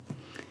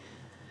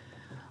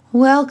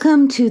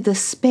Welcome to the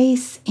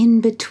space in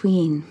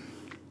between.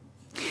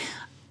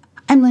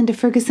 I'm Linda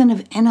Ferguson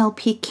of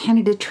NLP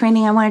Canada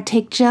Training. I want to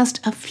take just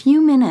a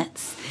few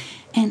minutes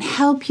and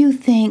help you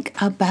think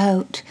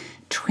about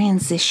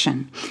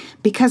transition,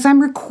 because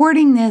I'm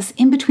recording this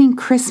in between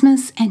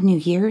Christmas and New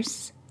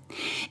Year's,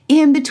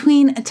 in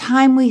between a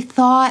time we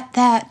thought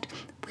that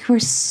we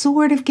were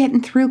sort of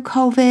getting through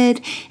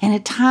COVID and a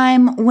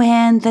time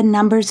when the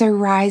numbers are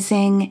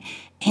rising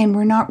and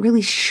we're not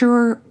really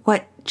sure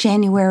what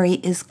January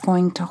is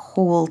going to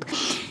hold.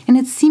 And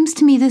it seems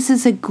to me this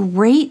is a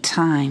great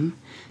time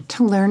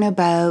to learn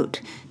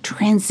about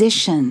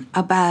transition,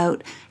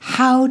 about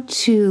how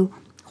to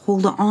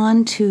hold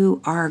on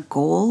to our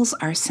goals,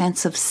 our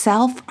sense of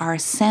self, our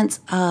sense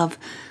of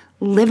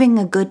living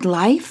a good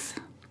life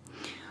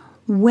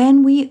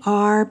when we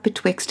are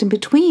betwixt and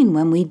between,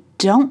 when we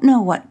don't know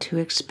what to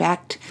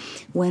expect,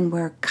 when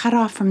we're cut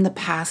off from the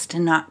past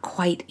and not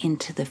quite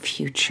into the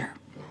future.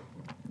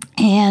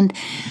 And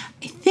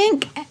I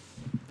think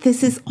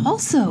this is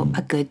also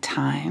a good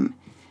time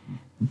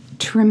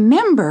to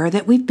remember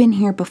that we've been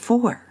here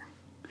before,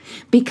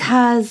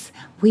 because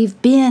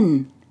we've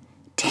been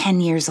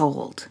 10 years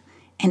old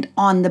and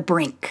on the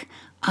brink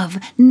of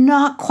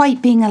not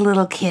quite being a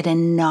little kid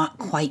and not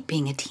quite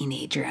being a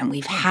teenager. And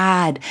we've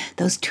had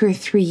those 2 or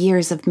 3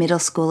 years of middle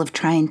school of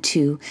trying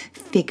to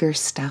figure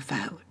stuff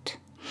out.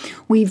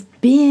 We've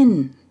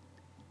been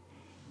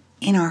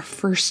in our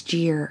first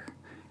year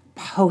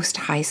post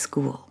high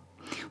school,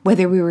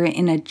 whether we were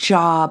in a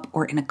job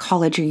or in a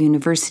college or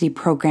university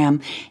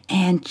program,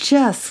 and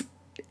just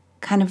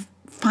kind of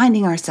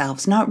finding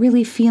ourselves not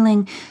really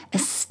feeling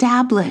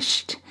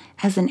established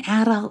as an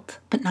adult,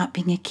 but not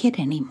being a kid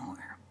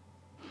anymore.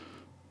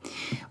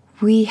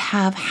 We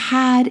have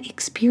had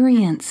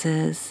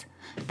experiences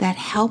that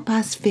help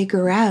us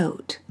figure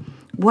out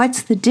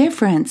what's the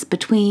difference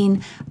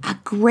between a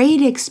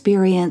great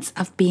experience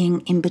of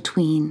being in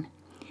between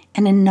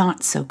and a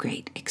not so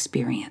great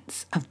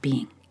experience of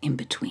being in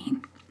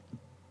between.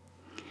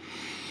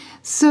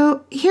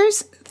 So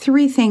here's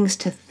 3 things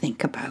to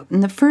think about.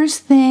 And the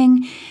first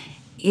thing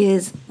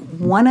is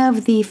one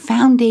of the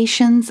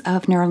foundations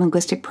of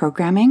neurolinguistic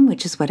programming,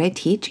 which is what I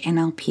teach,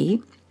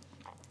 NLP.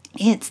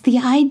 It's the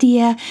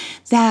idea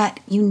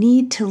that you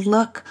need to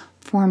look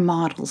for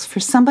models, for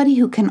somebody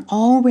who can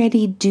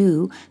already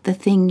do the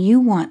thing you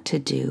want to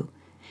do,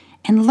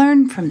 and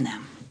learn from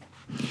them.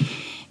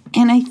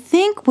 And I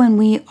think when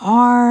we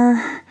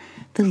are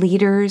the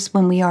leaders,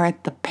 when we are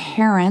the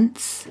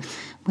parents,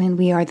 when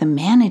we are the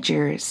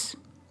managers,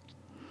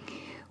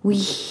 we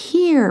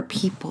hear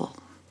people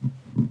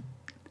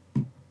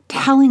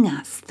telling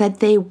us that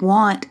they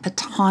want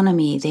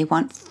autonomy, they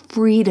want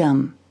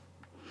freedom.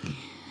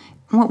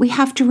 And what we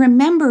have to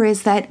remember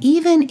is that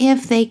even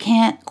if they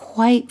can't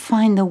quite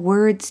find the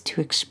words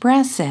to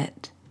express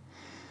it,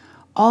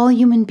 all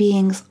human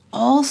beings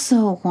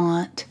also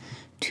want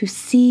to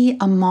see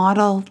a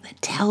model that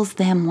tells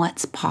them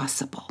what's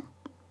possible.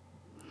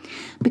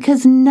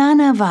 Because none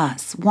of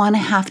us want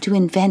to have to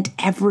invent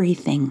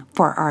everything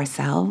for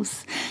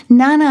ourselves.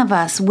 None of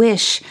us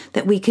wish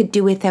that we could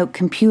do without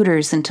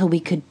computers until we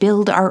could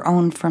build our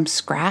own from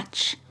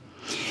scratch.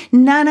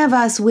 None of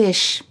us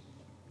wish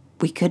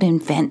we could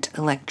invent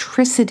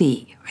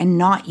electricity and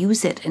not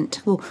use it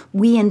until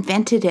we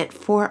invented it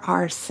for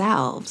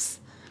ourselves.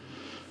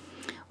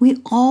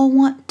 We all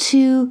want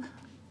to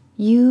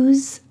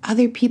use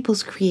other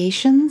people's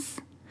creations.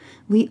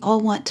 We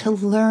all want to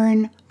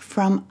learn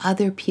from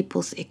other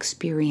people's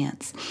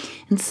experience.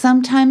 And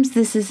sometimes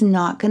this is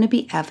not going to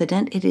be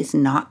evident. It is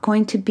not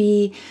going to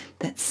be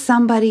that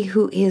somebody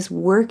who is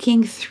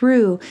working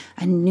through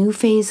a new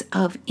phase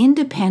of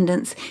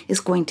independence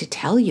is going to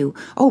tell you,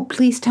 oh,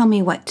 please tell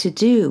me what to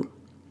do.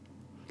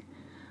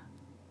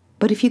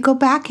 But if you go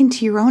back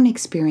into your own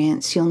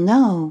experience, you'll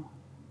know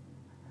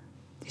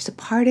there's a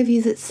part of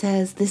you that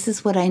says, this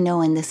is what I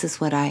know and this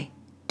is what I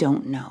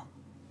don't know.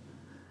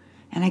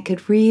 And I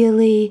could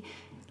really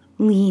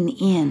lean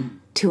in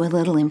to a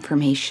little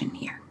information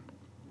here,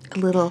 a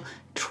little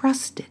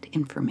trusted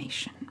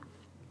information.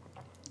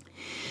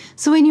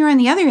 So when you're on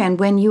the other end,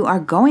 when you are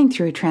going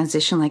through a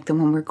transition like the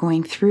one we're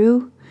going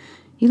through,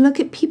 you look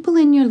at people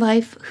in your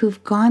life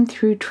who've gone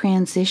through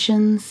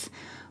transitions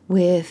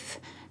with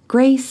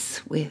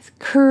grace, with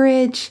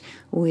courage,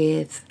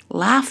 with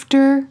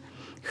laughter,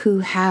 who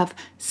have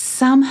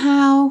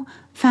somehow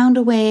found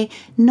a way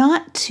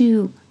not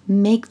to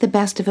make the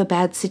best of a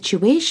bad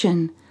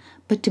situation,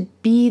 but to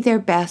be their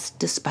best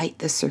despite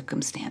the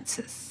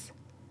circumstances.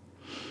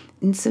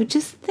 And so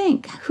just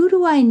think, who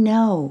do I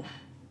know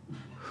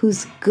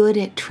who's good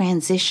at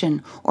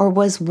transition or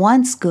was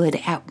once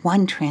good at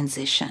one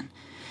transition?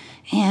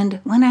 And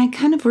when I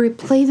kind of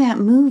replay that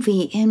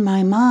movie in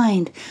my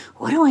mind,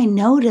 what do I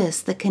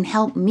notice that can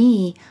help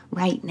me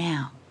right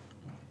now?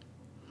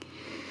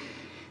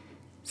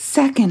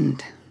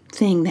 Second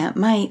thing that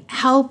might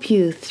help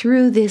you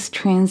through this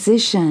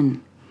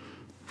transition,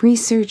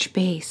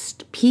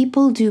 research-based.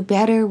 People do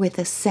better with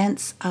a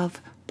sense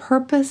of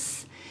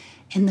purpose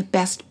and the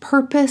best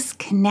purpose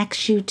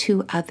connects you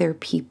to other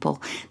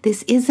people.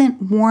 This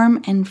isn't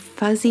warm and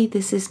fuzzy.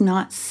 This is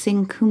not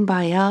sing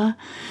kumbaya.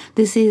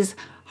 This is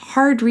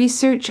hard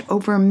research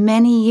over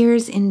many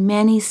years in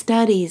many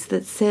studies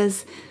that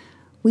says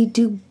we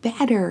do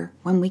better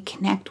when we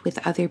connect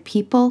with other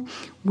people.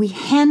 We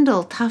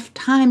handle tough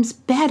times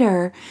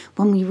better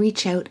when we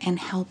reach out and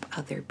help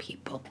other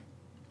people.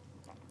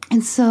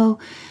 And so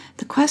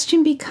the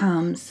question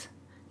becomes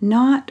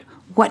not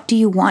what do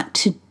you want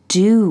to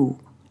do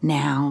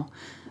now,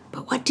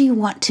 but what do you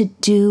want to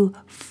do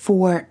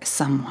for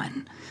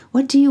someone?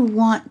 What do you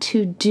want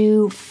to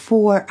do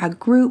for a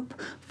group,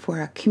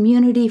 for a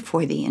community,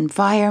 for the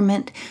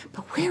environment?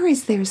 But where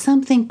is there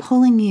something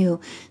pulling you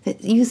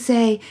that you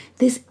say,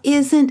 this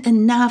isn't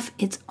enough,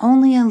 it's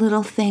only a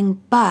little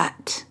thing,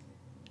 but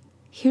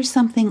here's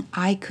something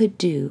I could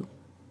do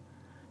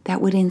that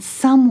would in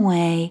some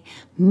way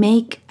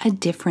make a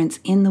difference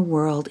in the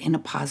world in a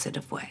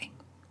positive way.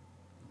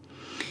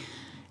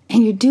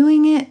 And you're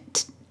doing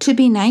it to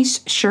be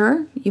nice,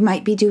 sure. You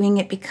might be doing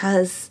it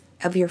because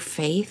of your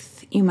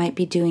faith. You might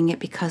be doing it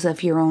because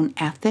of your own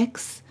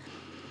ethics.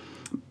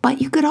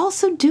 But you could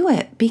also do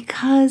it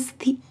because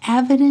the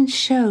evidence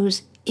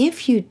shows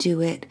if you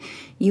do it,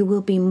 you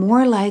will be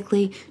more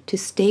likely to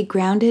stay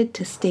grounded,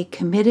 to stay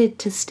committed,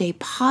 to stay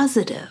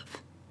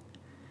positive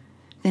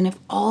than if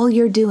all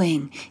you're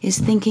doing is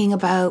thinking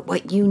about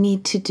what you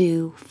need to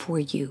do for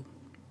you.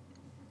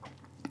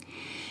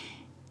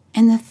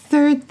 And the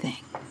third thing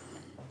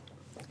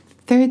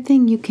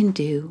you can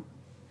do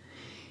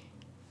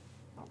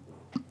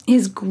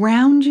is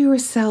ground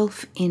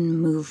yourself in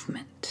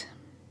movement.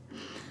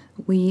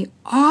 We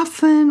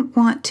often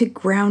want to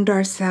ground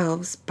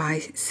ourselves by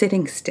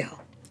sitting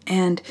still.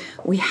 And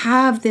we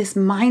have this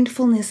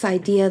mindfulness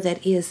idea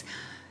that is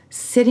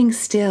sitting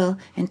still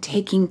and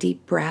taking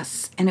deep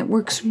breaths. And it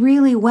works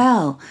really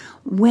well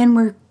when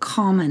we're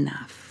calm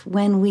enough,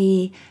 when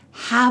we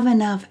have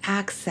enough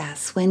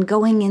access, when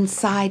going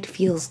inside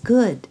feels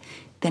good,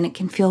 then it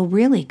can feel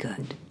really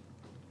good.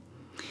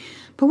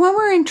 But when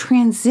we're in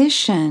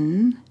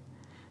transition,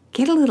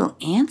 get a little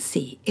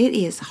antsy. It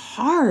is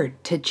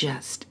hard to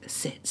just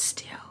sit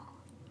still.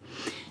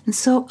 And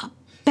so a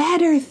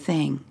better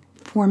thing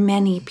for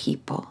many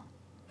people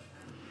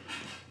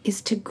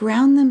is to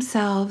ground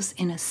themselves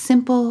in a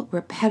simple,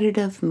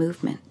 repetitive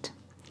movement.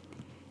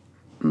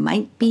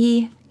 Might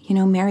be,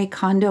 Marie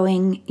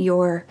Kondoing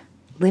your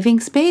living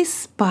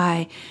space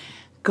by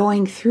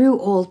going through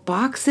old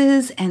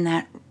boxes and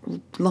that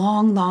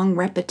long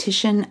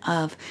repetition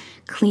of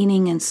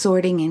cleaning and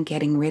sorting and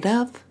getting rid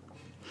of.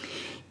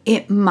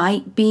 It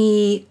might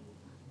be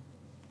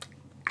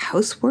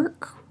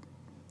housework.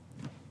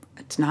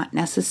 It's not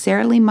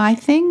necessarily my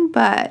thing,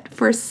 but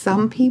for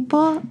some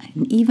people,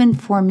 and even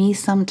for me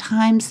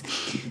sometimes,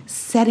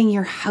 setting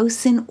your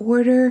house in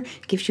order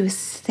gives you a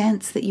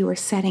sense that you are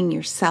setting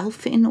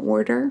yourself in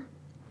order.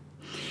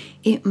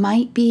 It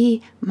might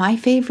be my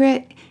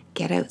favorite,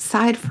 get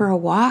outside for a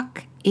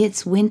walk.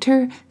 It's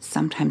winter.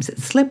 Sometimes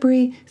it's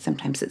slippery.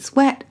 Sometimes it's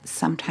wet.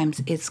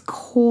 Sometimes it's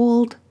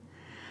cold.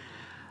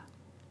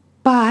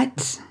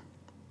 But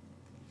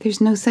there's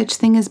no such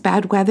thing as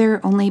bad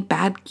weather, only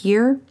bad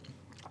gear.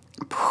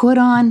 Put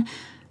on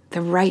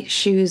the right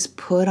shoes,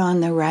 put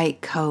on the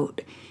right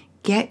coat.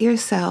 Get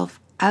yourself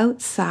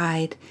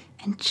outside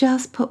and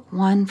just put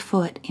one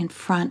foot in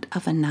front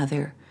of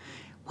another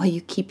while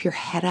you keep your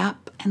head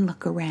up and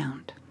look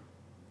around.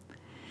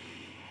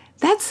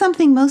 That's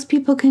something most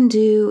people can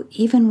do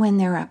even when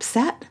they're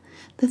upset.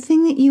 The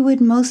thing that you would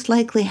most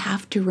likely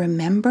have to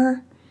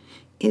remember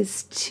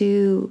is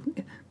to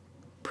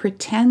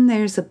pretend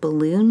there's a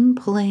balloon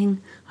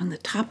pulling on the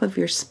top of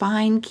your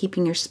spine,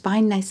 keeping your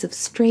spine nice and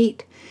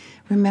straight.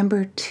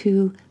 Remember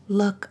to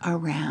look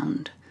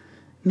around.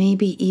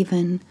 Maybe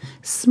even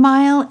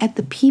smile at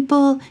the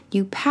people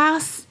you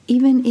pass.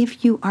 Even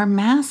if you are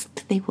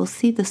masked, they will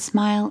see the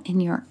smile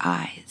in your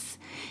eyes.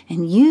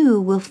 And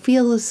you will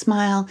feel the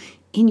smile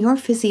in your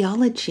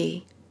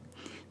physiology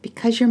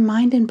because your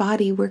mind and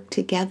body work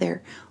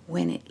together.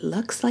 When it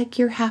looks like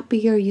you're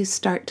happier, you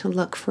start to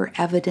look for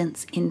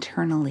evidence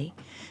internally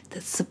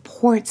that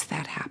supports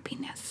that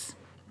happiness.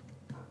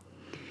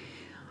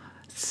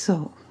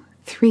 So,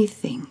 3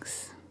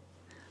 things.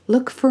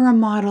 Look for a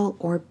model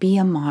or be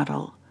a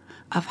model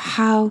of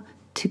how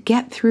to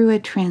get through a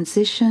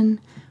transition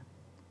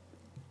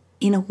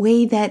in a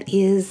way that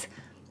is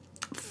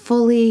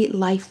fully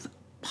life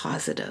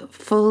positive,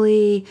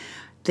 fully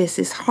this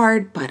is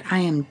hard, but I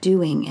am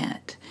doing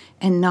it,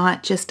 and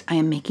not just I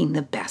am making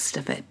the best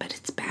of it, but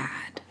it's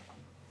bad.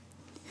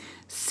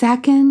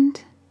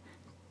 Second,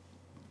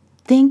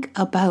 think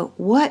about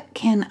what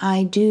can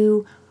I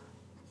do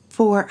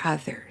for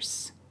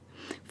others,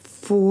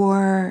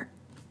 for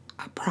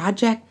a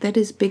project that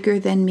is bigger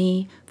than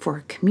me, for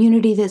a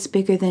community that's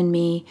bigger than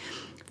me,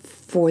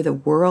 for the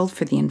world,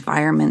 for the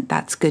environment,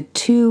 that's good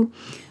too,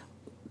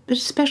 but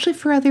especially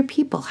for other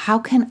people. How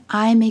can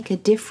I make a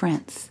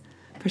difference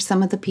for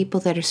some of the people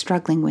that are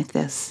struggling with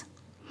this?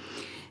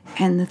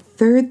 And the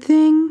third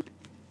thing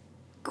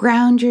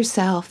Ground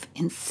yourself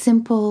in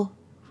simple,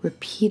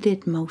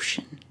 repeated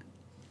motion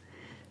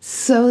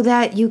so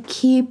that you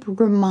keep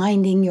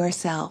reminding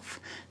yourself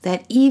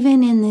that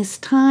even in this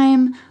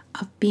time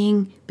of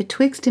being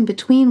betwixt and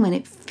between, when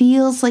it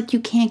feels like you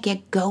can't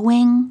get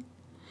going,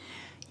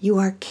 you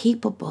are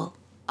capable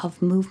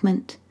of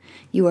movement.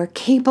 You are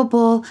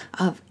capable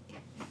of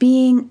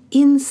being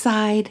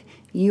inside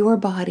your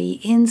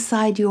body,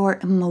 inside your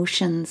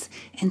emotions,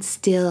 and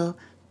still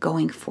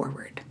going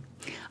forward.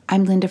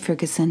 I'm Linda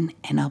Ferguson,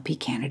 NLP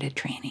Canada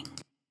Training.